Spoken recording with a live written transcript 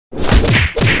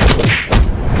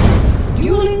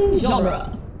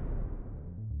genre.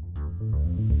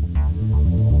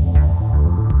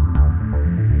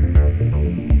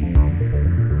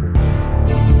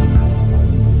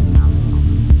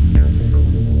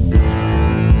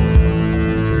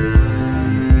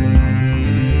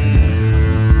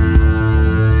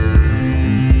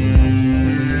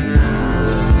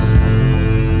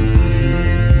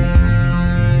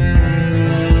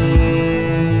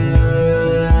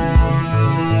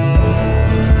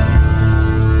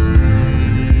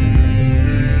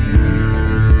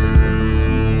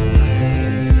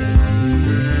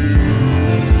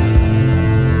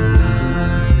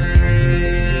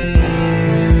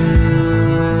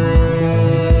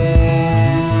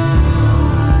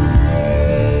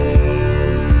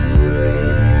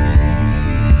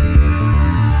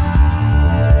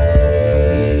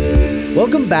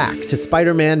 Welcome back to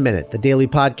Spider-Man Minute, the daily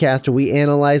podcast where we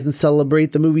analyze and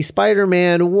celebrate the movie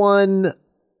Spider-Man one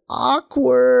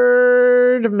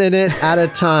awkward minute at a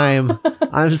time.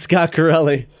 I'm Scott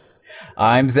Corelli.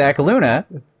 I'm Zach Luna.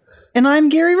 And I'm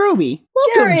Gary Roby.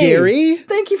 Welcome, Gary.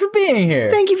 Thank you for being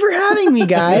here. Thank you for having me,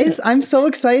 guys. I'm so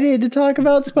excited to talk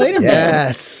about Spider-Man.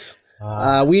 Yes.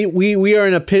 We are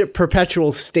in a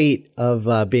perpetual state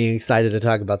of being excited to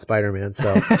talk about Spider-Man.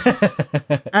 So,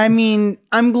 I mean,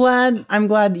 I'm glad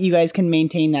that you guys can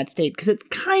maintain that state because it's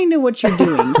kind of what you're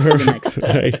doing for the next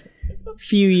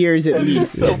few years at least. It's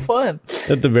just so fun.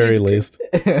 At the very least.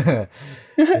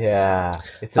 Yeah.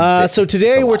 So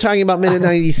today we're talking about minute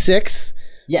 96.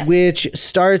 Yes. Which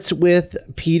starts with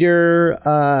Peter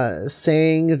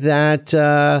saying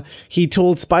that he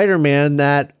told Spider-Man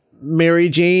that Mary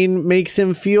Jane makes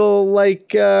him feel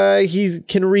like he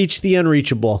can reach the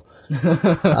unreachable.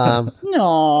 Aww.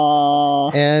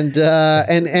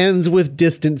 And ends with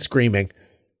distant screaming.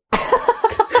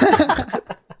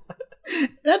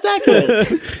 That's accurate.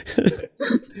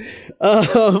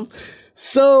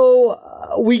 So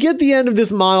we get the end of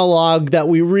this monologue that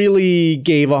we really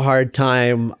gave a hard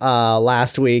time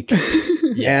last week.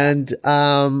 Yeah. And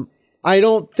I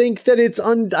don't think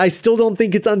that I still don't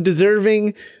think it's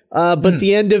undeserving. But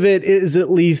the end of it is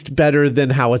at least better than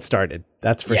how it started.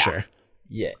 That's for sure.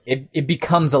 Yeah, it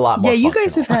becomes a lot more. Yeah, you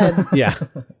guys have had. Yeah,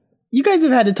 you guys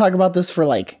have had to talk about this for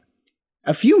like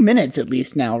a few minutes at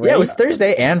least now, right? Yeah, it was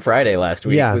Thursday and Friday last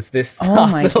week. Yeah. Was this Oh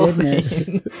my hospital goodness.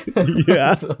 scene.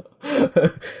 yeah. So,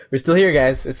 we're still here,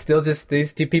 guys. It's still just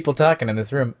these two people talking in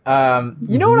this room.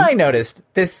 You know what I noticed?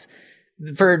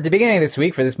 For the beginning of this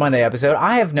week, for this Monday episode,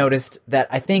 I have noticed that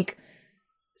I think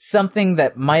something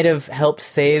that might have helped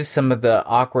save some of the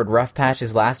awkward rough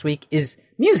patches last week is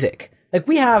music. Like,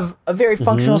 we have a very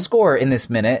functional score in this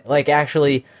minute, like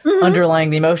actually underlying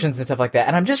the emotions and stuff like that.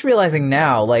 And I'm just realizing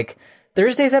now, like,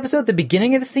 Thursday's episode, the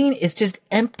beginning of the scene is just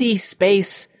empty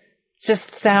space. It's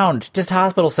just sound, just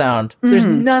hospital sound. There's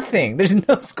nothing. There's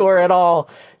no score at all.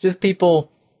 Just people,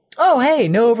 oh, hey,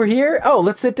 no over here. Oh,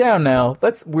 let's sit down now.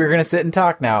 We're going to sit and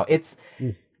talk now. It's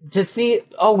to see,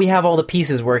 we have all the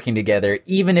pieces working together.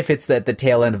 Even if it's at the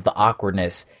tail end of the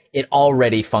awkwardness, it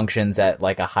already functions at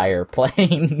like a higher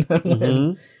plane.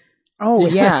 Oh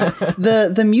yeah.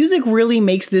 The music really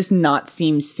makes this not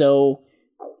seem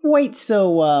quite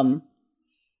so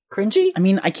Cringy? I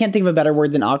mean, I can't think of a better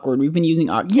word than awkward. We've been using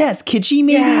yes, kitschy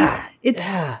maybe. Yeah.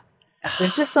 It's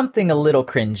There's just something a little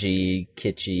cringy,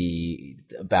 kitschy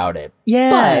about it. Yeah.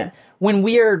 But when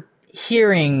we are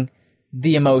hearing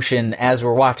the emotion as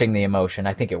we're watching the emotion,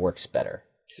 I think it works better.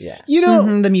 Yeah. You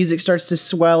know, the music starts to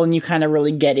swell and you kind of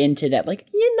really get into that. Like,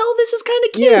 this is kind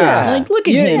of cute. Yeah. Like, look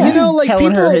at him. You know, like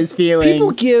telling her his feelings.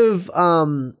 People give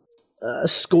a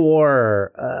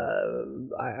score.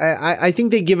 I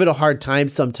think they give it a hard time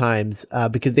sometimes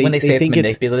because when they say think it's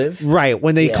manipulative. Right.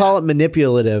 When they call it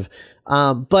manipulative.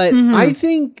 But I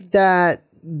think that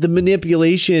the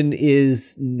manipulation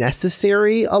is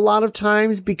necessary a lot of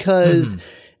times because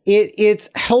it's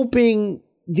helping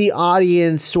the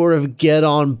audience sort of get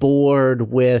on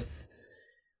board with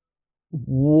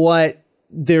what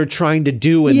they're trying to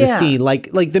do in the scene.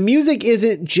 Like the music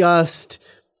isn't just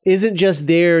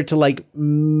there to like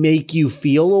make you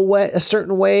feel a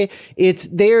certain way. It's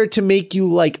there to make you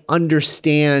like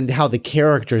understand how the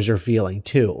characters are feeling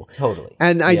too. Totally.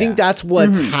 And I think that's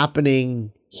what's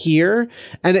happening here.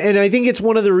 And I think it's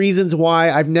one of the reasons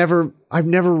why I've never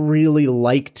really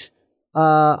liked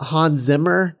Hans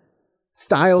Zimmer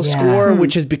style score,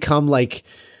 which has become like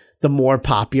the more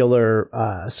popular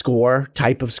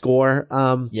type of score.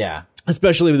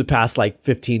 especially with the past like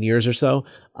 15 years or so,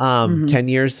 10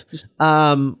 years,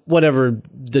 whatever,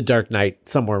 The Dark Knight,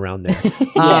 somewhere around there.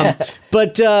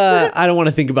 But I don't want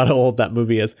to think about how old that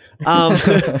movie is.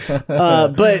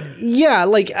 But yeah,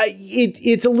 like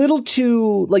it's a little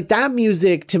too, like, that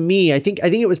music to me, I think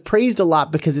it was praised a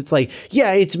lot because it's like,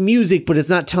 yeah, it's music, but it's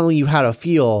not telling you how to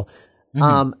feel.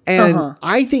 And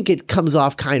I think it comes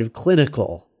off kind of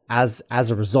clinical as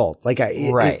a result. Like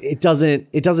it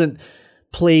doesn't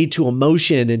play to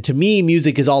emotion, and to me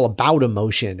music is all about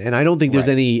emotion, and I don't think there's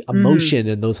any emotion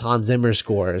in those Hans Zimmer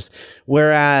scores,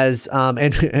 whereas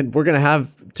and we're gonna have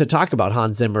to talk about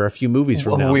Hans Zimmer a few movies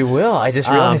from now. We will. I just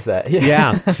realized that.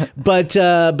 Yeah. But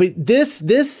this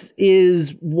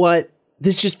is what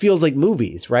this just feels like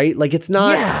movies, right? Like it's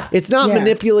not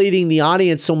manipulating the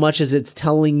audience so much as it's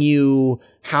telling you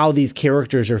how these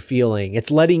characters are feeling.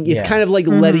 It's kind of like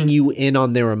letting you in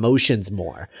on their emotions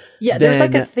more. Yeah, there's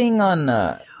like a thing on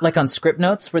on Script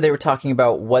Notes where they were talking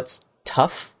about what's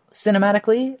tough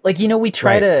cinematically. Like, we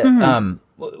try to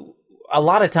a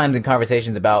lot of times in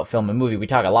conversations about film and movie, we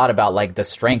talk a lot about like the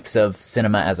strengths of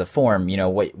cinema as a form,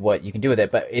 what you can do with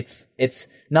it, but it's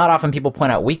not often people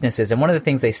point out weaknesses. And one of the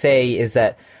things they say is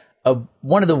that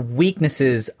one of the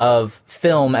weaknesses of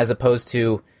film as opposed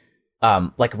to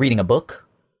like reading a book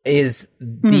is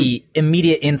the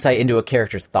immediate insight into a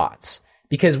character's thoughts,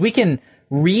 because we can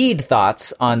read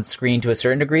thoughts on screen to a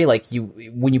certain degree. Like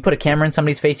when you put a camera in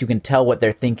somebody's face, you can tell what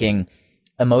they're thinking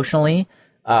emotionally.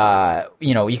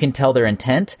 You can tell their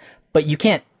intent, but you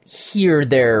can't hear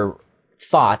their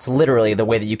thoughts literally the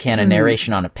way that you can a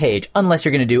narration on a page, unless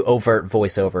you're going to do overt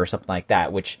voiceover or something like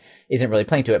that, which isn't really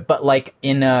playing to it. But like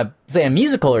in say a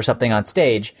musical or something on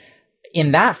stage,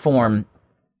 in that form,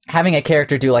 having a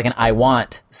character do like an I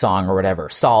Want song or whatever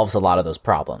solves a lot of those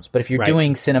problems. But if you're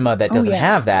doing cinema that doesn't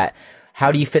have that,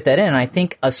 how do you fit that in? And I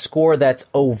think a score that's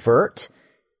overt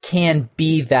can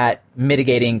be that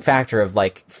mitigating factor of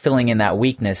like filling in that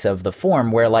weakness of the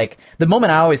form, where like the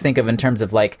moment I always think of in terms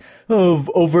of like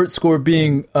overt score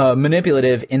being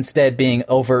manipulative instead being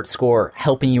overt score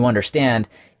helping you understand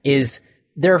is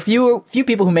there are few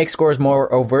people who make scores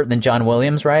more overt than John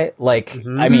Williams, right? Like,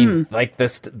 I mean, like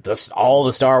this all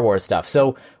the Star Wars stuff.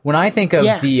 So when I think of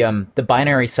the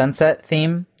Binary Sunset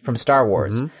theme from Star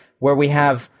Wars, where we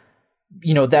have,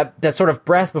 that sort of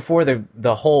breath before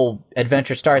the whole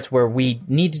adventure starts, where we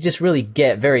need to just really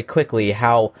get very quickly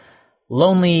how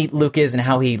lonely Luke is and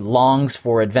how he longs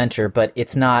for adventure, but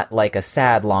it's not like a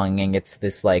sad longing. It's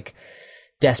this like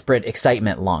desperate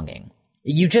excitement longing.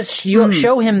 You just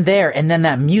show him there, and then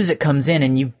that music comes in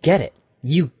and you get it.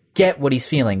 You get what he's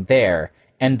feeling there,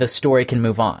 and the story can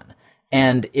move on.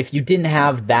 And if you didn't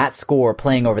have that score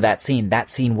playing over that scene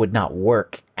would not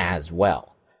work as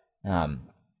well.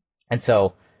 And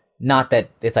so, not that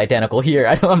it's identical here.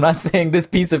 I'm not saying this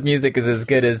piece of music is as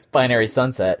good as Binary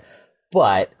Sunset,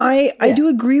 but I do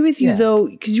agree with you though,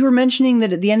 because you were mentioning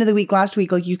that at the end of the week last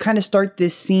week, like you kind of start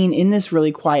this scene in this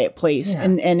really quiet place,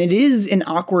 and it is an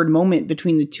awkward moment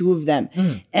between the two of them,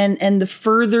 and the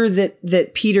further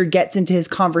that Peter gets into his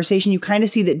conversation, you kind of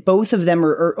see that both of them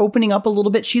are opening up a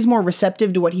little bit. She's more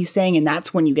receptive to what he's saying, and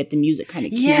that's when you get the music kind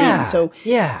of keyed in. So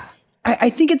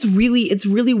I think it's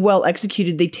really well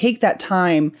executed. They take that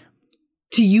time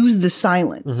to use the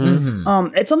silence.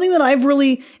 It's something that I've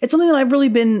really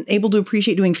been able to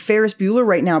appreciate doing Ferris Bueller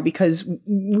right now, because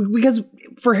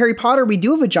for Harry Potter, we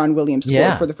do have a John Williams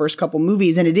score for the first couple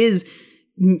movies, and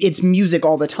it's music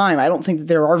all the time. I don't think that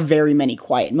there are very many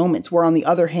quiet moments, where on the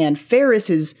other hand, Ferris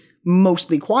is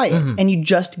mostly quiet, and you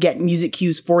just get music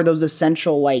cues for those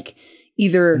essential, like,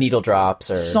 either needle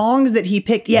drops or songs that he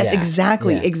picked. Yes,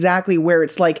 exactly. Where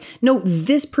it's like, no,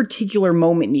 this particular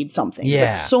moment needs something.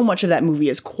 But so much of that movie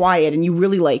is quiet, and you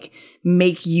really like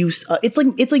make use. It's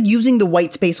like using the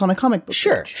white space on a comic book.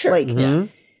 Sure. Like,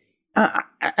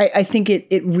 I think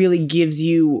it really gives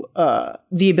you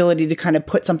the ability to kind of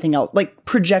put something else, like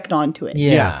project onto it.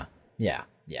 Yeah.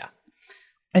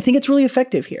 I think it's really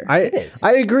effective here. It is.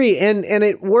 I agree, and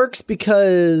it works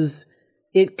because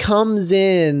it comes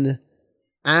in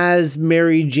as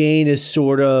Mary Jane is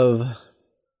sort of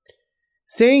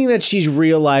saying that she's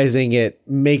realizing it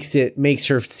makes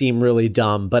her seem really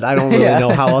dumb, but I don't really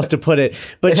know how else to put it.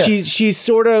 But she's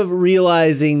sort of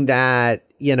realizing that,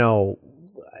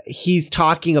 he's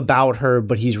talking about her,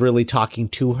 but he's really talking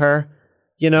to her,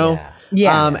 and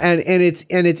it's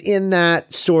in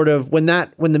that sort of when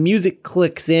the music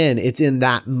clicks in, it's in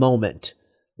that moment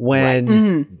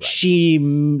when she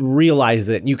realizes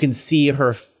it, and you can see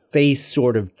her face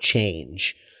sort of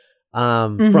change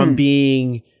from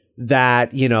being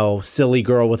that, silly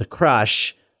girl with a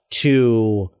crush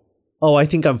to oh, I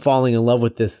think I'm falling in love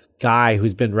with this guy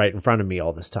who's been right in front of me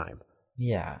all this time.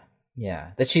 Yeah.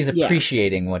 Yeah. That she's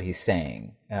appreciating what he's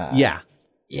saying. Yeah.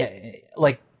 Yeah.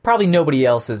 Like probably nobody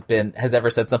else has ever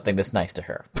said something this nice to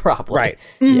her. Probably. Right.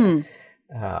 Mm-hmm.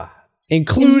 Yeah.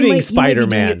 Including Spider-Man. He might be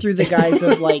doing it through the guise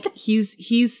of like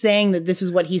he's saying that this is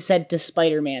what he said to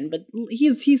Spider-Man, but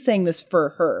he's saying this for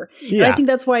her. Yeah. And I think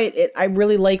that's why I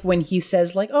really like when he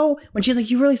says like, oh, when she's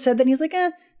like, you really said that, and he's like,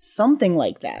 something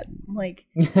like that. Like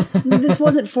this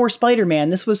wasn't for Spider-Man,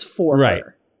 this was for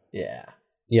her. Yeah.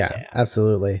 Yeah,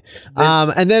 absolutely.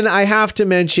 And then I have to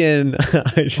mention,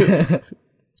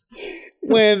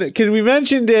 because we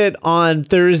mentioned it on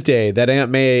Thursday that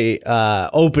Aunt May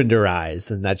opened her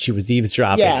eyes and that she was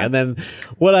eavesdropping. Yeah. And then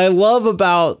what I love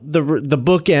about the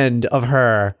bookend of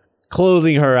her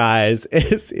closing her eyes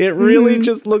is it really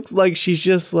just looks like she's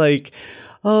just like,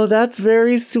 oh, that's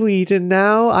very sweet, and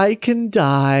now I can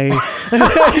die.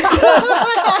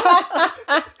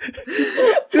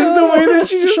 Just the way that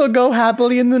she'll go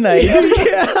happily in the night.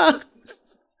 Yeah.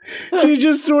 She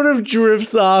just sort of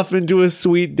drifts off into a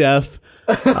sweet death.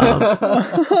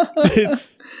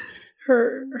 It's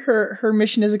her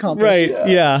mission is accomplished. Right.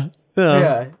 Yeah.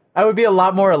 Yeah. I would be a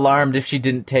lot more alarmed if she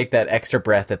didn't take that extra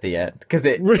breath at the end, because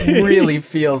it really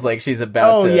feels like she's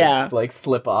about to like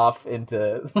slip off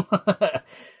into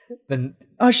the.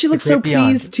 Oh, she looks so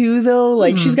pleased too, though.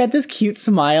 Like she's got this cute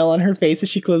smile on her face as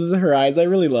she closes her eyes. I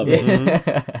really love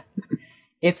it.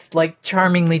 It's like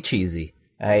charmingly cheesy.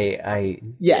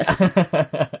 Yes,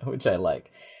 which I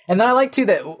like, and then I like too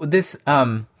that this.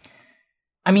 I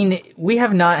mean, we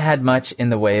have not had much in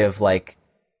the way of like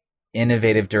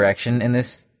innovative direction in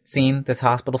this scene, this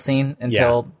hospital scene,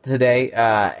 until today,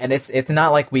 and it's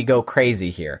not like we go crazy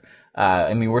here.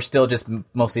 I mean, we're still just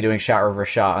mostly doing shot reverse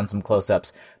shot on some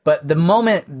close-ups. But the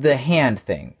moment the hand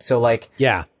thing, so like,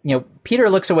 you know, Peter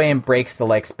looks away and breaks the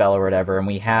like spell or whatever, and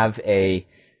we have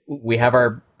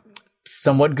our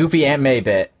somewhat goofy Aunt May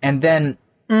bit, and then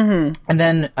MJ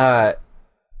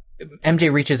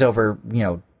reaches over, you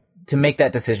know, to make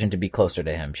that decision to be closer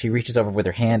to him. She reaches over with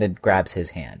her hand and grabs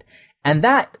his hand, and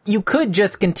that you could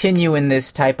just continue in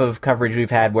this type of coverage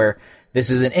we've had, where this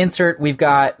is an insert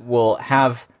we'll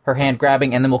have her hand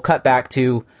grabbing, and then we'll cut back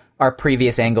to our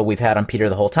previous angle we've had on Peter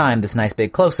the whole time, this nice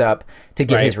big close-up to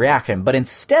get his reaction. But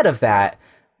instead of that,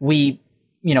 we,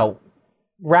 you know,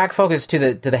 rack focus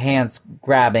to the hands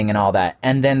grabbing and all that,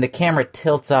 and then the camera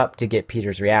tilts up to get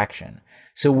Peter's reaction.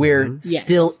 So we're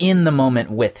still in the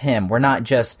moment with him. We're not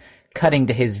just cutting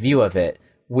to his view of it.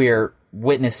 We're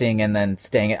witnessing and then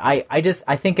staying. I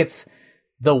think it's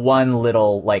the one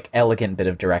little like elegant bit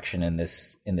of direction in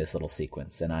this little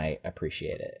sequence, and I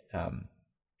appreciate it.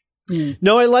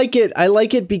 No, I like it. I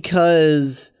like it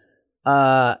because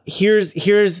here's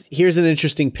an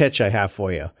interesting pitch I have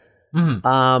for you.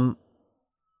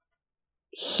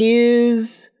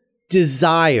 His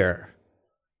desire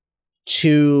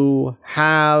to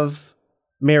have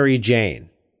Mary Jane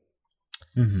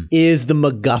is the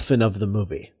MacGuffin of the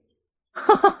movie.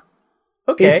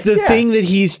 Okay, it's the thing that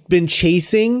he's been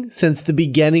chasing since the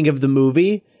beginning of the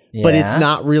movie, but it's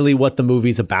not really what the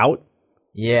movie's about.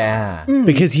 Yeah.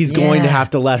 Because he's going to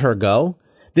have to let her go.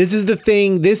 This is the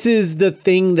thing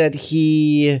that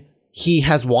he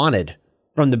has wanted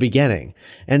from the beginning.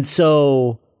 And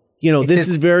so, you know, this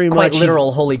is very quite much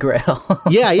literal Holy Grail.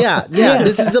 Yeah.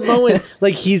 This is the moment,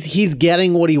 like he's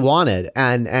getting what he wanted,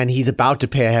 and he's about to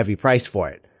pay a heavy price for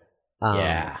it.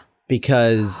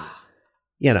 Because,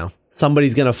 you know,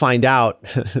 somebody's gonna find out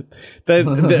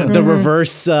the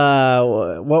reverse.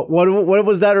 What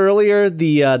was that earlier?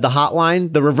 The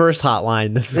hotline, the reverse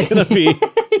hotline. This is gonna be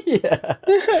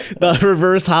the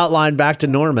reverse hotline back to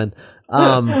Norman.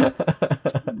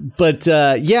 But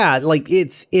like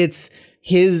it's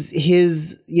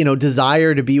his you know,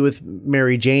 desire to be with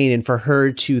Mary Jane, and for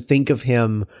her to think of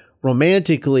him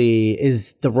romantically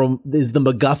is the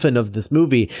MacGuffin of this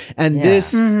movie. And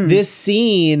this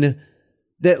scene,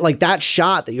 that like that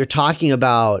shot that you're talking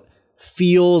about,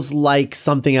 feels like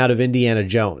something out of Indiana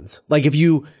Jones. Like if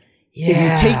you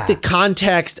take the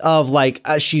context of like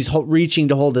she's reaching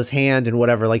to hold his hand and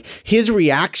whatever, like his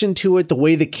reaction to it, the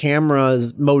way the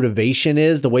camera's motivation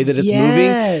is, the way that it's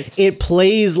moving, it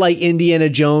plays like Indiana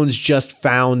Jones just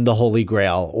found the Holy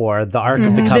Grail or the Ark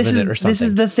of the Covenant or something. This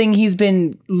is the thing he's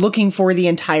been looking for the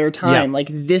entire time. Like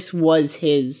this was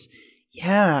his.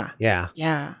 Yeah.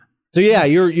 So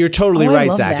you're totally right,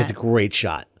 Zach. It's a great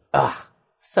shot.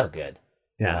 So good.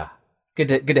 Yeah.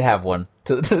 Good to have one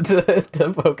to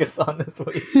focus on this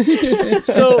week.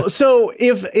 So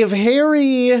if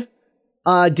Harry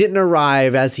didn't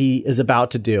arrive as he is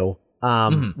about to do,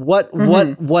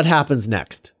 what happens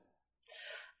next?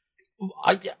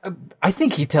 I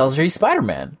think he tells her he's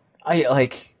Spider-Man.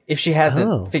 If she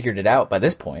hasn't figured it out by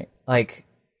this point, like,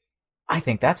 I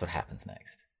think that's what happens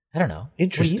next. I don't know.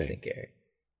 Interesting. What do you think, Gary?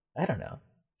 I don't know.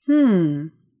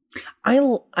 I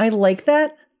like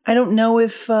that. I don't know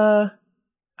if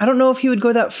he would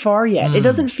go that far yet. It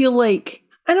doesn't feel like,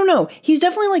 I don't know. He's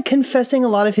definitely like confessing a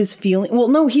lot of his feelings. Well,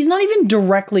 no, he's not even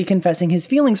directly confessing his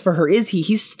feelings for her, is he?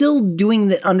 He's still doing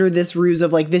that under this ruse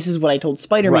of like, this is what I told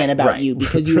Spider-Man about you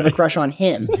because you have a crush on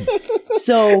him.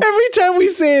 So every time we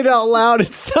say it out loud,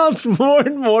 it sounds more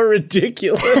and more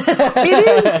ridiculous.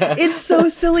 it is. It's so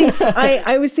silly.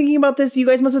 I was thinking about this. You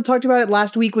guys must have talked about it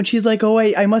last week when she's like, "Oh,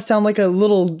 I must sound like a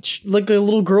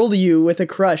little girl to you with a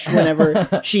crush."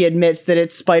 Whenever she admits that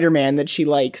it's Spider-Man that she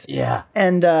likes. Yeah.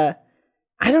 And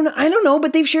I don't know.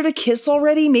 But they've shared a kiss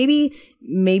already. Maybe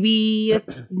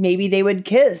they would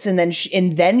kiss, and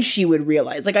then she would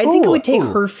realize. Like, I think it would take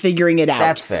her figuring it out.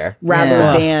 That's fair.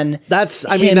 Rather than that's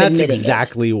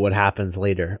exactly what happens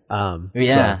later.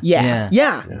 Yeah,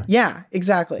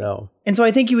 exactly. And so I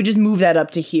think you would just move that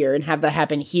up to here and have that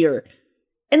happen here.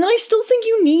 And then I still think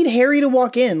you need Harry to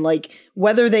walk in, like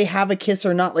whether they have a kiss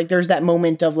or not. Like there's that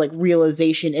moment of like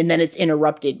realization, and then it's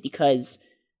interrupted because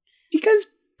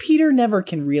Peter never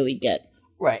can really get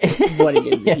what it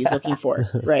is that he's looking for,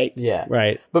 right? Yeah.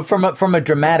 Right. But from a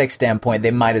dramatic standpoint,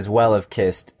 they might as well have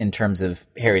kissed in terms of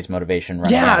Harry's motivation.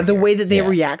 The way that they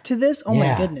react to this. Oh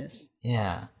my goodness.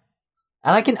 Yeah.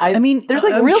 And I mean, there's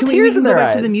like real tears in their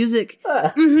eyes. To the music.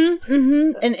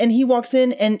 And he walks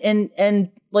in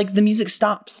and like the music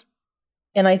stops.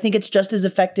 And I think it's just as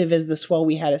effective as the swell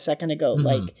we had a second ago.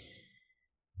 Like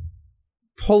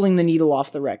pulling the needle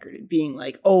off the record and being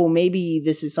like, oh, maybe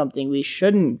this is something we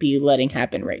shouldn't be letting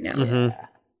happen right now. Yeah.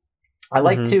 I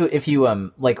like to, if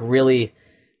you like really,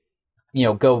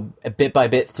 go bit by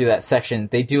bit through that section,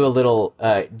 they do a little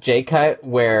J cut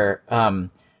where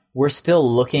we're still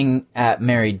looking at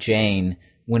Mary Jane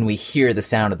when we hear the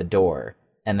sound of the door,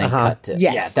 and then cut to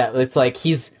it's like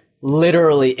he's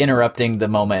literally interrupting the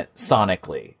moment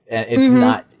sonically, and it's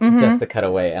not just the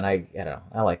cutaway. And I don't know,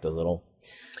 I like those little.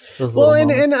 Well,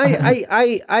 and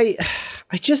I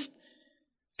just,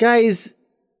 guys,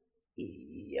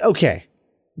 okay,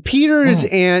 Peter's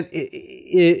aunt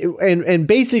and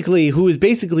basically who is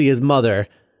basically his mother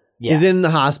is in the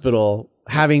hospital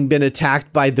having been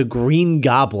attacked by the Green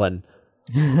Goblin.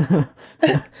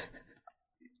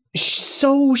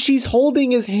 So she's holding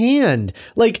his hand.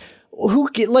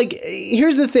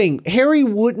 Here's the thing. Harry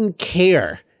wouldn't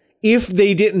care if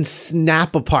they didn't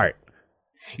snap apart.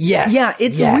 Yes. Yeah,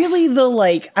 it's really the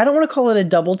like, I don't want to call it a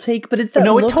double take, but it's that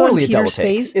look totally on Peter's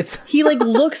face. He like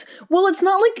looks, well, it's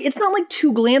not like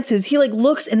two glances. He like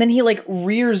looks and then he like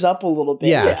rears up a little bit.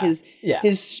 Yeah. Like his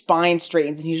spine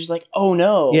straightens and he's just like, oh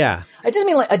no. Yeah. I just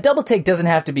mean like a double take doesn't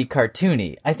have to be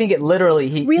cartoony. I think it literally,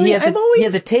 he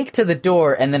has a take to the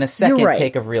door and then a second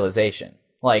take of realization.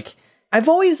 Like, I've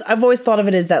always thought of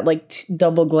it as that like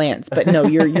double glance, but no,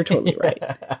 you're totally right.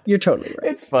 You're totally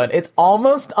right. It's fun. It's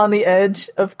almost on the edge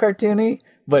of cartoony,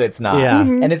 but it's not. Yeah.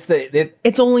 And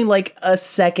it's only like a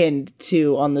second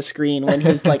too on the screen when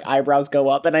his like eyebrows go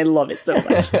up, and I love it so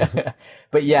much.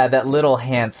 But yeah, that little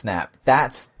hand snap.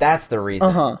 That's the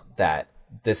reason that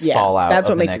this fallout. That's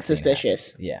what makes it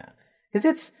suspicious. Yeah, because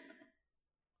it's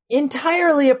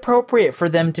entirely appropriate for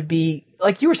them to be,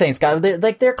 like you were saying, Scott,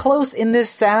 they're close in this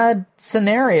sad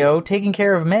scenario, taking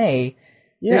care of May.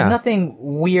 Yeah. There's nothing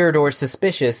weird or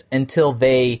suspicious until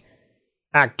they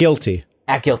act guilty.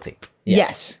 Yeah.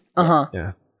 Yes.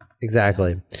 Yeah,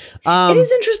 exactly. It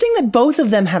is interesting that both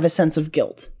of them have a sense of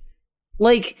guilt.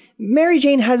 Like, Mary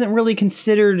Jane hasn't really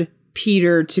considered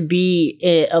Peter to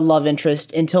be a love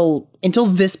interest until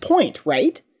this point,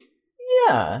 right?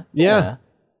 Yeah.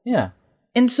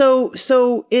 And so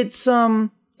it's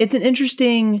an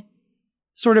interesting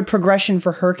sort of progression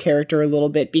for her character a little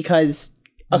bit, because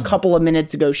a couple of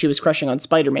minutes ago she was crushing on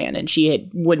Spider-Man and she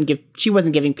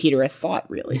wasn't giving Peter a thought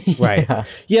really. Right.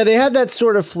 Yeah, they had that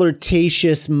sort of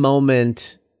flirtatious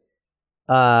moment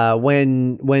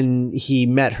when he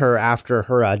met her after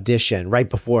her audition, right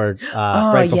before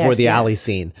the alley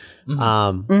scene.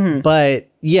 But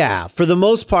yeah, for the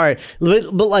most part,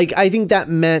 but like I think that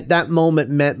moment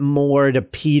meant more to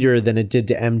Peter than it did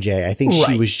to MJ. I think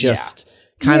she was just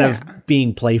kind of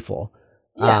being playful.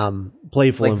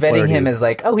 Playful, like and vetting flirty. him as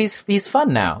like, oh, he's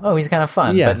fun now. Oh, he's kind of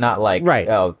fun, but not like,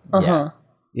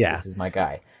 this is my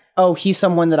guy. Oh, he's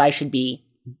someone that I should be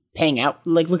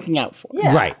looking out for.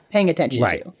 Yeah. Right. Paying attention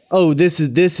to. Oh, this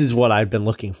is what I've been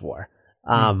looking for.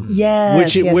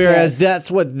 Whereas that's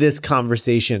what this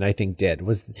conversation I think did,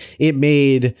 was it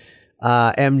made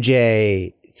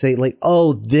MJ say like,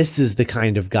 oh, this is the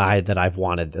kind of guy that I've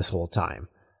wanted this whole time.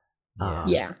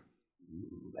 Yeah.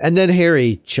 And then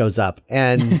Harry shows up,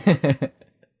 and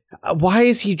why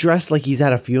is he dressed like he's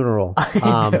at a funeral?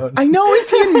 I know.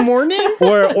 Is he in mourning?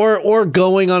 or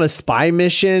going on a spy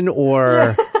mission,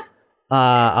 or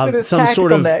some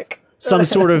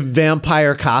sort of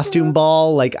vampire costume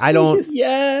ball? Like, I don't.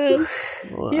 Yes.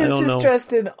 He's just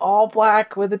dressed in all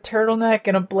black with a turtleneck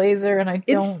and a blazer, and I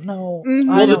don't know.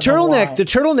 Well, the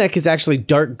turtleneck is actually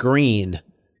dark green.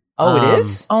 Oh, it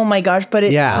is? Oh my gosh, but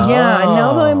now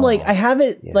that I'm like, I have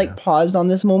it like paused on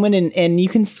this moment, and you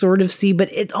can sort of see,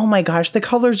 but oh my gosh, the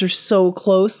colors are so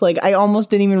close. Like, I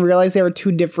almost didn't even realize they were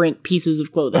two different pieces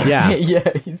of clothing. Yeah.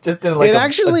 Yeah, he's just in like a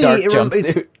dark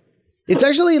jumpsuit. It's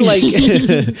actually like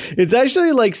it's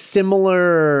actually like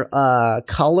similar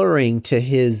coloring to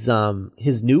his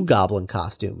new Goblin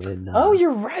costume in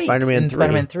you're right.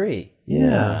 Spider-Man 3.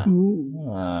 Yeah.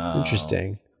 It's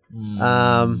interesting.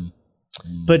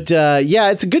 But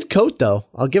it's a good coat though.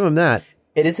 I'll give him that.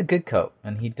 It is a good coat,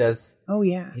 and he does. Oh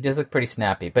yeah, he does look pretty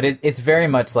snappy. But it's very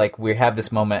much like we have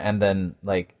this moment, and then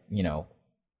like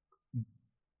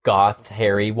goth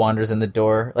Harry wanders in the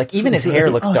door. Like even his hair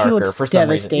looks darker, he looks for some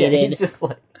reason. Yeah, he's just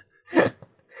like,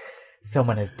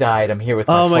 someone has died. I'm here with.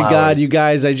 Oh my flowers. God, you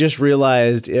guys! I just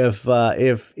realized if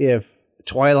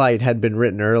Twilight had been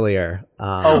written earlier.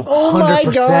 Oh my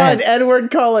God, Edward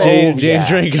Cullen. James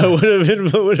Franco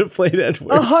would have played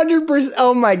Edward. 100%.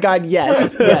 Oh my God,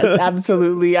 yes,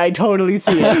 absolutely. I totally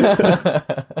see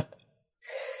it.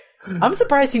 I'm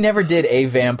surprised he never did a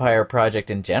vampire project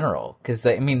in general, because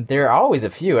I mean there are always a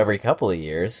few every couple of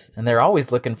years, and they're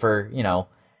always looking for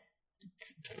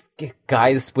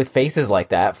guys with faces like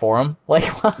that for him. Like,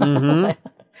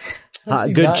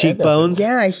 good cheekbones.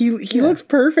 Yeah, he looks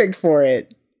perfect for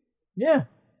it. Yeah.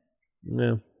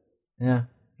 Yeah. I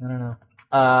don't know.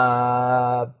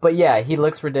 But yeah, he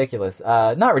looks ridiculous.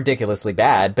 Not ridiculously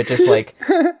bad, but just like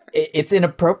it's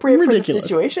inappropriate for the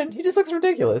situation. He just looks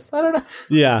ridiculous. I don't know.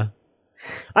 Yeah.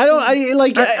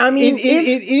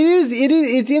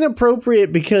 It's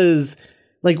inappropriate because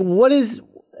like, what is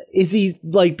he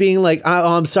like being like,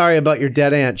 oh, I'm sorry about your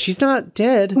dead aunt. She's not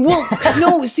dead. Well,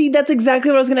 no, see, that's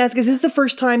exactly what I was going to ask. Is this the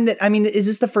first time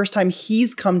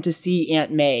he's come to see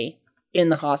Aunt May in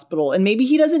the hospital, and maybe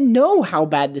he doesn't know how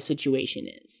bad the situation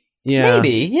is? Yeah,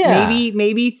 maybe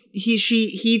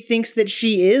he thinks that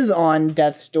she is on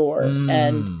death's door,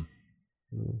 and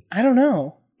I don't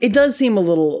know. It does seem a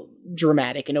little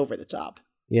dramatic and over the top.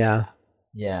 Yeah.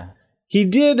 He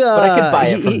did, but I could buy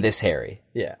it from this Harry.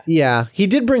 Yeah. Yeah, he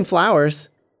did bring flowers.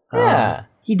 Yeah,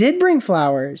 he did bring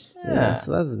flowers. Yeah,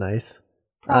 so that's nice.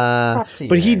 Props to you,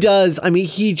 but he Harry. does. I mean,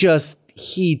 he just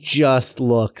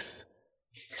looks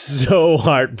so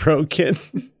heartbroken.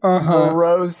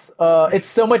 Gross. It's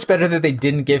so much better that they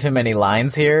didn't give him any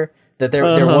lines here. That there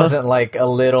wasn't like a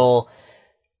little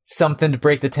something to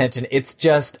break the tension. It's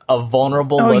just a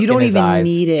vulnerable look in his eyes. You don't even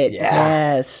need it.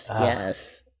 Yeah.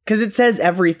 Yes. Because it says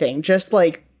everything. Just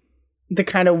like the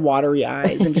kind of watery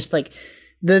eyes and just like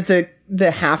the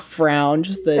half frown.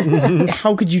 Just the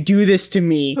how could you do this to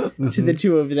me? To the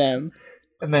two of them.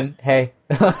 And then, hey,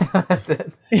 that's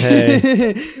it.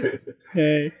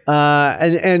 Hey.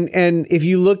 And if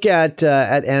you look at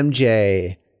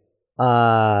MJ,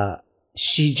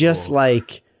 she just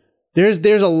like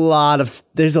there's a lot of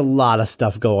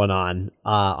stuff going on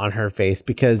her face,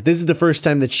 because this is the first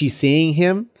time that she's seeing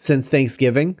him since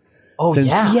Thanksgiving.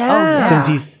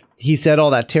 Since he said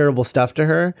all that terrible stuff to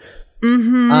her.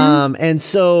 And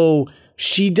so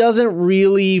she doesn't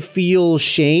really feel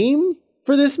shame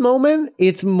for this moment.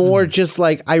 It's more just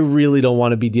like, I really don't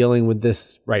want to be dealing with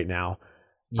this right now.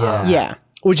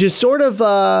 Which is sort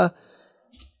of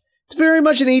it's very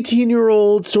much an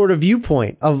 18-year-old sort of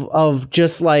viewpoint of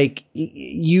just like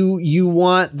you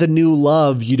want the new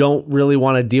love, you don't really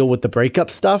want to deal with the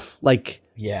breakup stuff. Like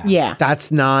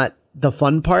that's not the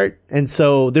fun part. And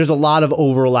so there's a lot of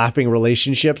overlapping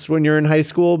relationships when you're in high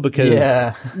school, because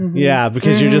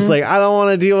because you're just like, I don't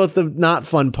want to deal with the not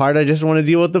fun part, I just want to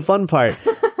deal with the fun part.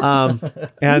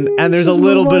 And there's a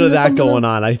little bit of that going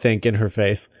on, I think, in her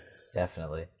face.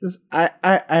 Definitely.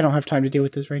 I don't have time to deal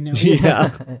with this right now.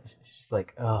 Yeah. She's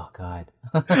like, oh God.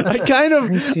 I kind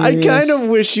of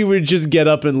wish she would just get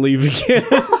up and leave again.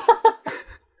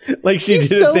 Like she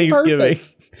did at Thanksgiving.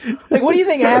 Perfect. Like, what do you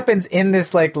think happens in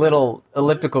this like little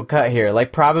elliptical cut here?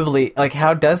 Like, probably, like,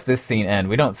 how does this scene end?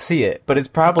 We don't see it, but it's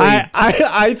probably.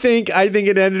 I think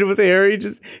it ended with Harry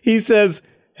he says,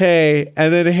 "Hey,"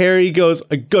 and then Harry goes,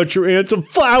 "I got your aunt some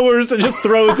flowers," and just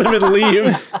throws them and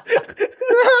leaves.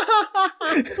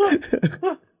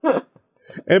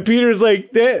 And Peter's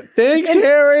like, thanks,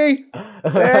 Harry.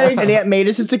 Thanks. And Aunt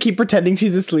Mavis is to keep pretending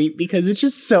she's asleep because it's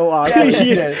just so awkward.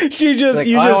 She just, Like,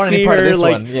 you I don't just want any see part of her this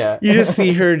like, one. Yeah. you just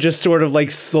see her just sort of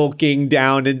like sulking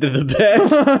down into the bed.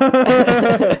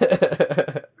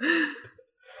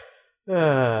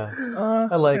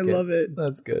 I like it. I love it.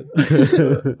 That's good.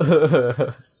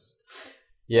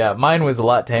 Yeah, mine was a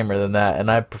lot tamer than that, and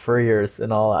I prefer yours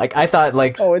and all. I thought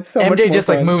like, Oh, it's so much MJ more just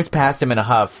like fun. moves past him in a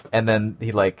huff, and then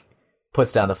he like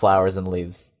puts down the flowers and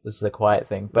leaves. This is a quiet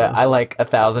thing, but I like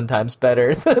 1,000 times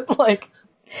better than like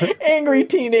angry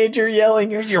teenager yelling,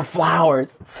 "Here's your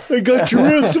flowers." I got your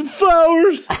ransom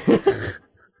flowers.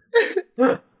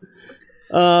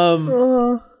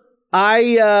 We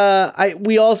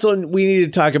need to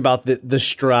talk about the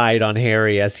stride on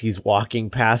Harry as he's walking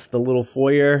past the little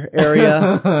foyer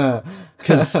area,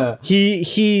 because he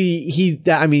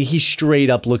straight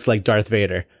up looks like Darth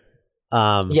Vader.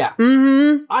 Yeah,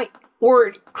 Mm-hmm. I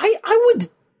would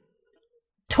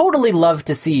totally love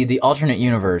to see the alternate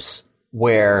universe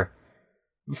where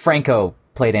Franco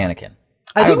played Anakin.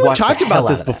 I think would we've watch the talked hell about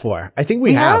this out of that. before. I think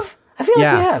we have. I feel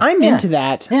like we have. I'm Yeah. into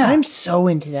that. Yeah. I'm so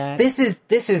into that. This is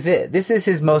it. This is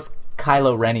his most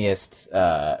Kylo Ren-iest,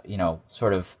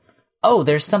 sort of. Oh,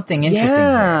 there's something interesting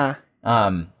yeah.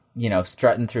 here.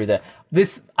 Strutting through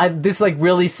this like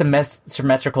really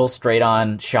symmetrical straight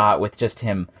on shot with just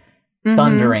him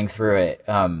thundering through it.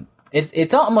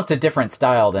 It's almost a different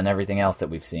style than everything else that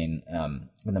we've seen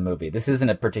in the movie. This isn't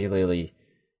a particularly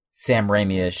Sam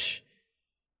Raimi-ish,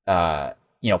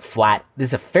 flat. This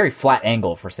is a very flat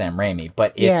angle for Sam Raimi,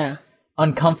 but it's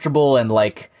uncomfortable and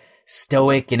like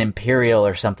stoic and imperial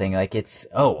or something. Like it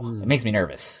makes me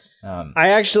nervous. I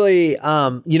actually,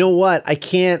 you know what? I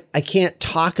can't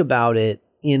talk about it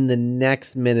in the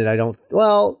next minute.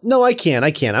 No, I can.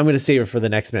 I'm going to save it for the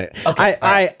next minute. Okay,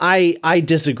 I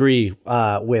disagree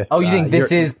with. Oh, you think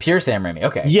this is pure Sam Raimi?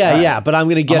 Okay. Yeah, All right. yeah, but I'm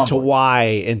going to get to board. why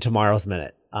in tomorrow's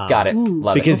minute. Got it.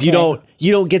 Love because it.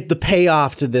 you don't get the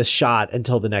payoff to this shot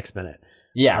until the next minute.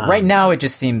 Yeah, right now it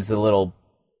just seems a little,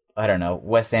 I don't know,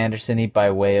 Wes Anderson-y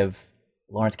by way of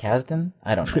Lawrence Kasdan.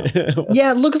 I don't know.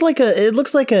 Yeah, it looks like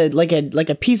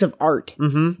a piece of art.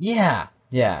 Mm-hmm. Yeah.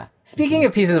 Speaking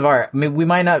of pieces of art, I mean, we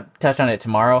might not touch on it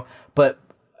tomorrow, but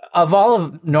of all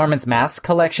of Norman's masks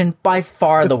collection, by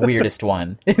far the weirdest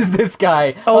one is this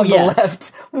guy on the left.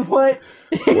 What?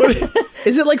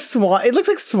 Is it like Swamp? It looks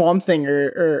like Swamp Thing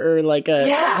or like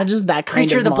just that kind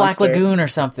Creature of of the Black monster. Lagoon or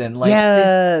something. Like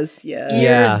Yes.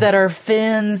 ears that are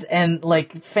fins and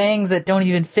like fangs that don't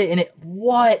even fit in it.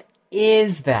 What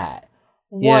is that?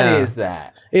 What is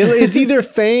that? It's either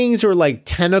fangs or like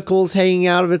tentacles hanging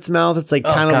out of its mouth. It's like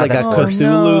kind of like a that's gross.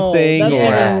 Cthulhu thing. That's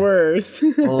Yeah. even worse.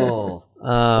 Oh.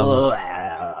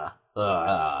 I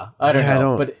don't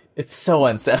know, but it's so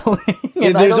unsettling.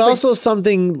 And There's also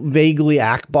something vaguely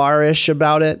Akbar-ish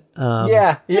about it.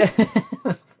 Yeah.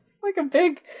 It's like a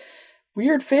big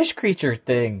weird fish creature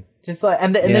thing. Just like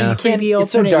and then you can't. Creepy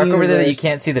It's so alternate dark over there that you universe.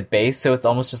 can't see the base, so it's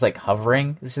almost just like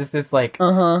hovering. It's just this like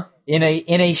in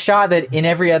a shot that in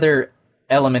every other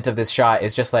element of this shot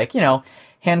is just like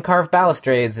hand carved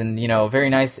balustrades and very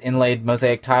nice inlaid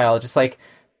mosaic tile, just like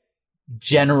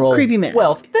general Creepy mask.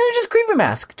 Well, then just creepy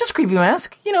mask, creepy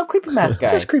mask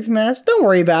guy. Just creepy mask. Don't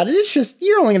worry about it. It's just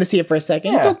you're only going to see it for a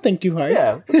second. Yeah. Don't think too hard.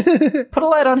 Yeah, put a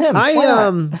light on him. Why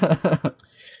not?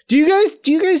 Do you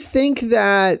guys think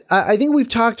that I think we've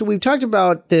talked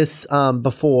about this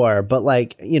before, but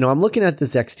like, I'm looking at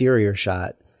this exterior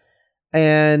shot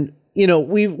and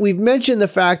we've mentioned the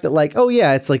fact that like, oh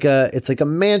yeah, it's like a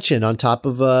mansion on top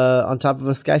of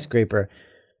a skyscraper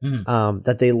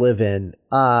that they live in.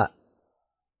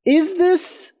 Is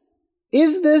this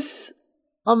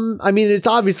I mean, it's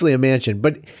obviously a mansion,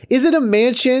 but is it a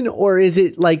mansion or is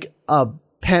it like a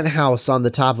penthouse on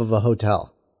the top of a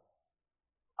hotel?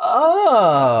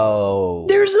 Oh,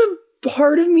 There's a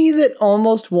part of me that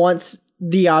almost wants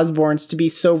the Osborns to be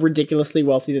so ridiculously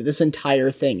wealthy that this entire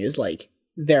thing is like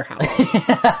their house.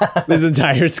 This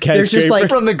entire skyscraper. There's just like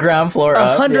from the ground floor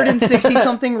up. 160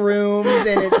 something rooms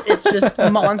and it's just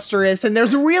monstrous and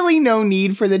there's really no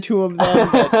need for the two of them.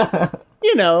 But,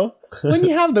 when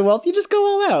you have the wealth, you just go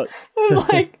all out.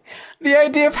 Like the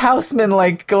idea of housemen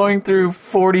like going through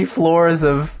 40 floors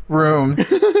of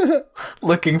rooms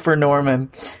looking for Norman.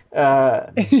 He's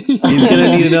gonna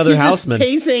need another houseman.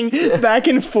 Pacing back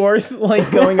and forth,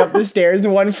 like going up the stairs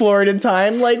one floor at a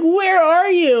time. Like, where are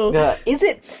you? Is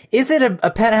it a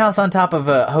penthouse on top of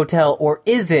a hotel, or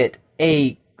is it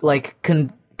a like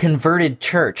converted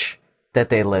church that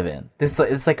they live in?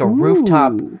 It's like a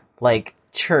rooftop like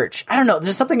church. I don't know.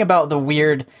 There's something about the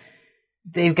weird.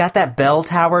 They've got that bell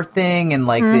tower thing and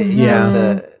like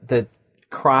the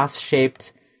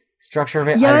cross-shaped structure of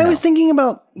it. Yeah, I know. was thinking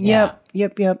about. Yeah.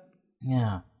 Yep.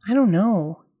 Yeah. I don't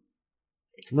know.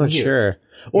 I'm not weird. sure.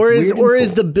 Or It's is weird and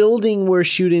is the building we're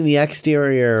shooting the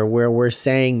exterior where we're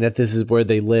saying that this is where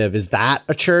they live? Is that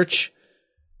a church?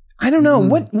 I don't know.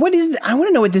 What is I want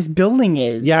to know what this building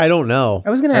is. Yeah, I don't know.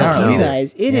 I was going to ask don't know you either.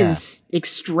 guys. It is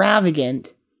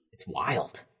extravagant. It's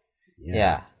wild.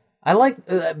 Yeah. I like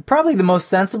probably the most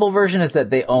sensible version is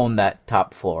that they own that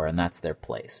top floor and that's their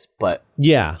place. But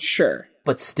Yeah. Sure.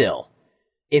 still,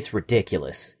 it's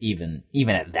ridiculous. Even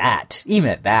at that.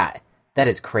 That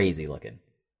is crazy looking.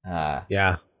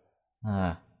 Yeah.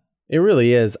 Uh, It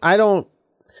really is. I've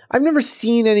never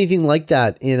seen anything like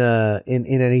that in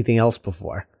anything else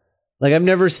before. Like I've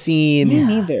never seen Me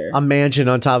neither. a mansion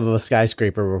on top of a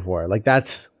skyscraper before. Like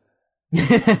that's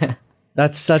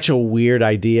such a weird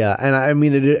idea. And I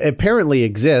mean, it apparently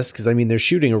exists because I mean, they're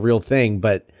shooting a real thing,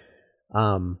 but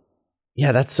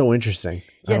yeah, that's so interesting.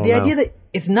 Yeah, the idea that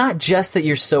it's not just that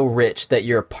you're so rich that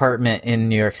your apartment in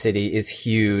New York City is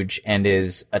huge and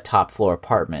is a top floor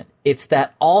apartment. It's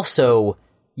that also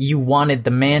you wanted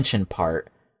the mansion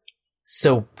part.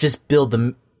 So just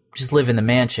live in the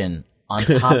mansion on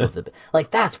top of the,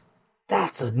 like that's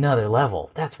another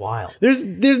level. That's wild. There's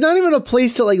not even a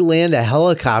place to like land a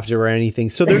helicopter or anything.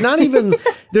 So they're not even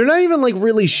like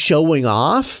really showing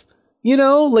off. You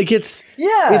know, like it's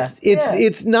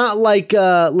not like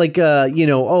you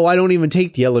know, oh, I don't even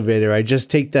take the elevator. I just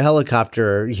take the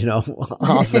helicopter, you know,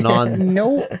 off and on.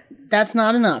 No, that's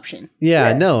not an option.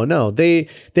 Yeah, no. They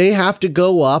have to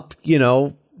go up, you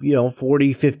know,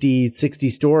 40, 50, 60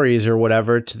 stories or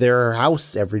whatever to their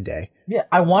house every day. Yeah,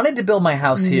 I wanted to build my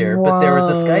house here, but there was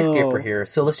a skyscraper here.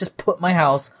 So let's just put my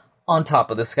house on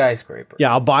top of the skyscraper.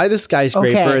 Yeah, I'll buy the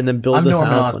skyscraper and then build the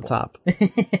house on top.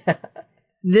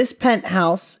 This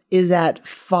penthouse is at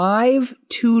 5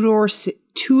 Tudor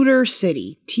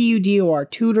City,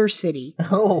 TUDOR, Tudor City.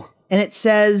 Oh. And it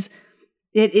says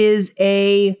it is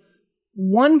a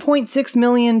 1.6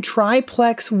 million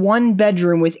triplex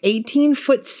 1-bedroom with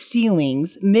 18-foot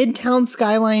ceilings, midtown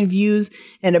skyline views,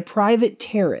 and a private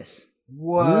terrace.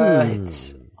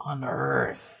 What on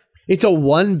earth? It's a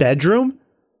 1-bedroom?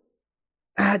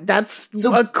 That's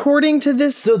according to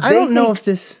this. So I don't know if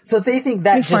this. So they think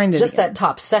that find it just again. that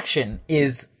top section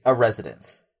is a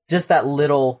residence. Just that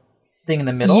little thing in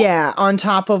the middle? Yeah, on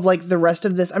top of like the rest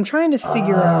of this. I'm trying to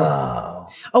figure out.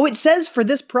 Oh, it says for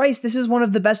this price, this is one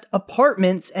of the best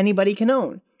apartments anybody can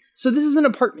own. So this is an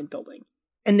apartment building.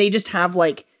 And they just have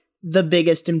like the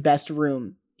biggest and best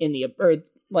room in the, or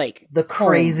like the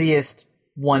craziest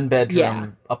 1-bedroom Yeah.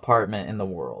 apartment in the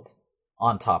world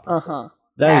on top of it.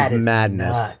 That is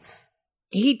madness. Nuts.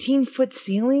 18-foot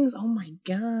ceilings? Oh my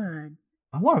God.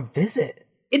 I want to visit.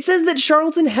 It says that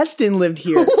Charlton Heston lived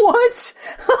here. What?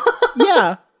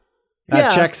 Yeah.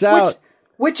 That checks out.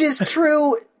 Which is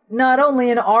true not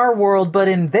only in our world, but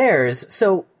in theirs.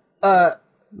 So,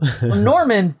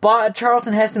 Norman bought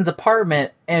Charlton Heston's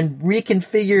apartment and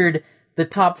reconfigured the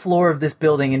top floor of this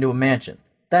building into a mansion.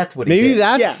 That's what he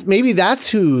did. Maybe that's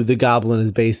who the Goblin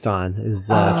is based on, is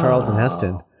Charlton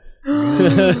Heston.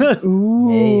 Ooh.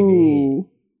 Maybe.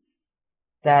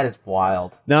 That is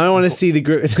wild. Now I want to see the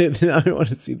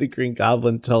Green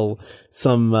Goblin tell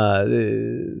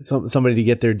somebody to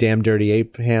get their damn dirty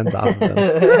ape hands off of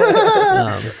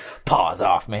them. Paws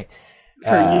off me.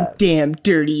 For you damn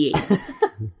dirty ape.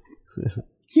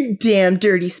 You damn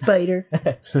dirty spider.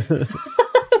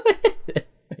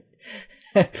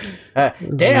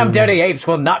 Damn dirty apes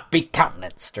will not be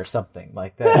countenanced, or something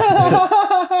like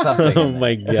that. Something. Oh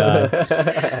my God.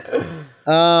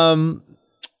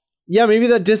 Yeah, maybe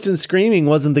that distant screaming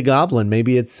wasn't the Goblin.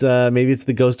 Maybe it's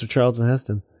the ghost of Charlton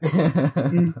Heston.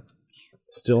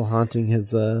 Still haunting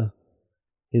his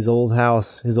old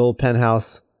house, his old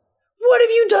penthouse. What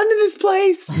have you done to this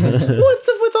place? What's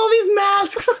up with all these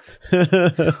masks?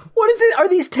 What is it? Are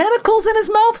these tentacles in his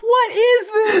mouth? What is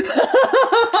this?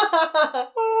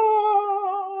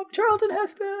 Oh, Charlton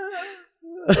Heston.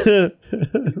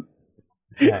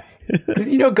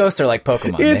 Because you know ghosts are like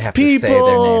Pokemon. They It's have to say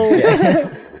their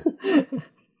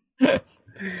name.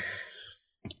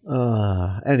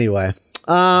 Anyway.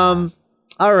 All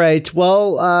right.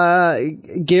 Well,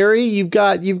 Gary, you've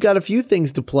got a few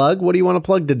things to plug. What do you want to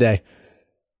plug today?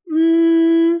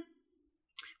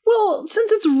 Well,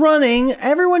 since it's running,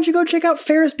 everyone should go check out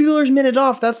Ferris Bueller's Minute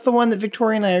Off. That's the one that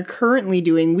Victoria and I are currently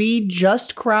doing. We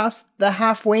just crossed the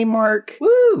halfway mark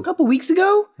a couple weeks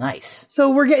ago. Nice. So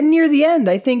we're getting near the end.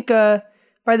 I think by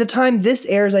the time this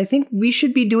airs, I think we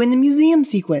should be doing the museum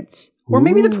sequence. Or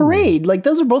maybe the parade. Like,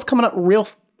 those are both coming up real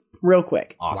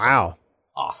quick. Awesome. Wow.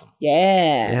 awesome.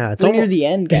 Yeah. It's We're near almost the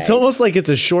end, guys. It's almost like it's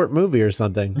a short movie or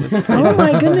something. Oh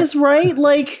my goodness, right?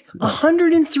 Like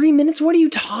 103 minutes? What are you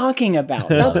talking about?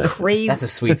 That's crazy. That's a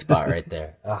sweet spot right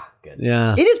there. Oh, good.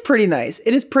 Yeah. It is pretty nice.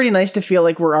 It is pretty nice to feel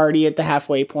like we're already at the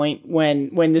halfway point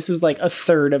when this was like a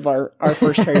third of our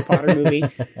first Harry Potter movie.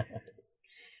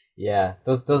 Yeah,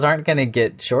 those aren't gonna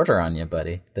get shorter on you,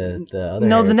 buddy. The other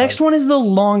No, Harry the next Potter. one is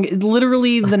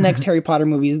literally the next Harry Potter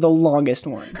movie is the longest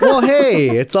one. Well, hey,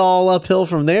 it's all uphill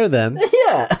from there then.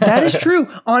 Yeah, That is true.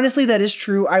 Honestly, that is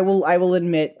true. I will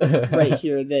admit right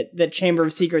here that Chamber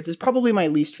of Secrets is probably my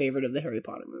least favorite of the Harry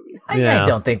Potter movies. Yeah. I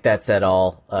don't think that's at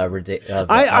all ridiculous.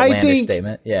 I Outlandish think-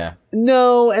 statement. Yeah,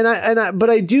 No, but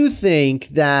I do think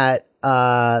that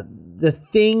the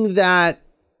thing that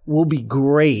will be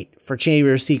great for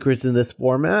Chamber of Secrets in this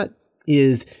format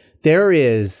is there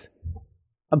is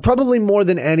probably more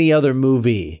than any other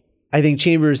movie. I think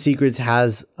Chamber of Secrets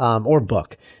has or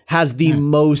book has the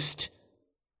most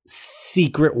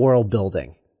secret world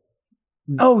building.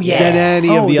 Oh yeah, Than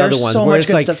any of the other there's ones, so where much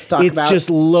it's good stuff to talk it's about. just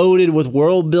loaded with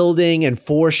world building and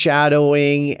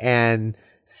foreshadowing and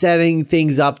setting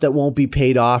things up that won't be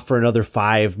paid off for another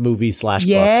 5 movies / books.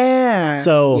 yeah.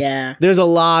 So yeah. there's a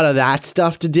lot of that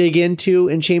stuff to dig into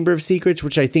in Chamber of Secrets,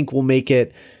 which I think will make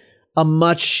it a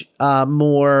much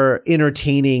more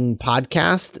entertaining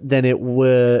podcast than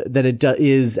it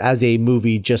is as a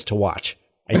movie just to watch.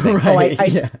 I think.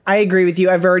 right. I agree with you.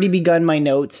 I've already begun my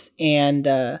notes and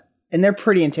they're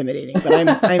pretty intimidating,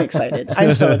 but I'm excited.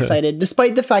 I'm so excited.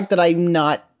 Despite the fact that I'm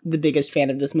not the biggest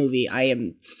fan of this movie, I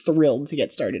am thrilled to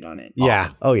get started on it. Yeah.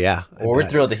 Oh yeah. I Well, we're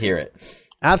bet. thrilled to hear it.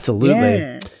 Absolutely.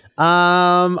 Yeah.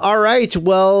 All right.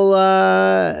 Well,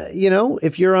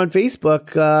 if you're on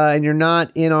Facebook and you're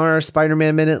not in our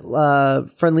Spider-Man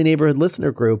Minute friendly neighborhood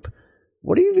listener group,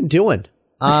 what are you even doing?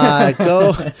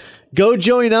 Go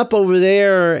join up over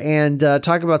there and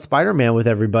talk about Spider-Man with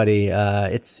everybody.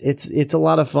 It's a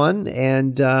lot of fun,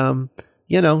 and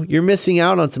you're missing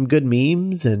out on some good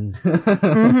memes and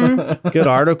good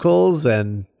articles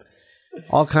and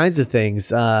all kinds of things.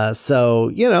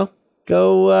 So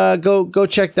go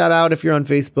check that out if you're on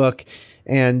Facebook,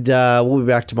 and we'll be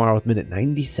back tomorrow with minute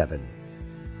 97.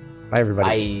 Bye,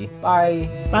 everybody. Bye.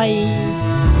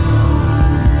 Bye.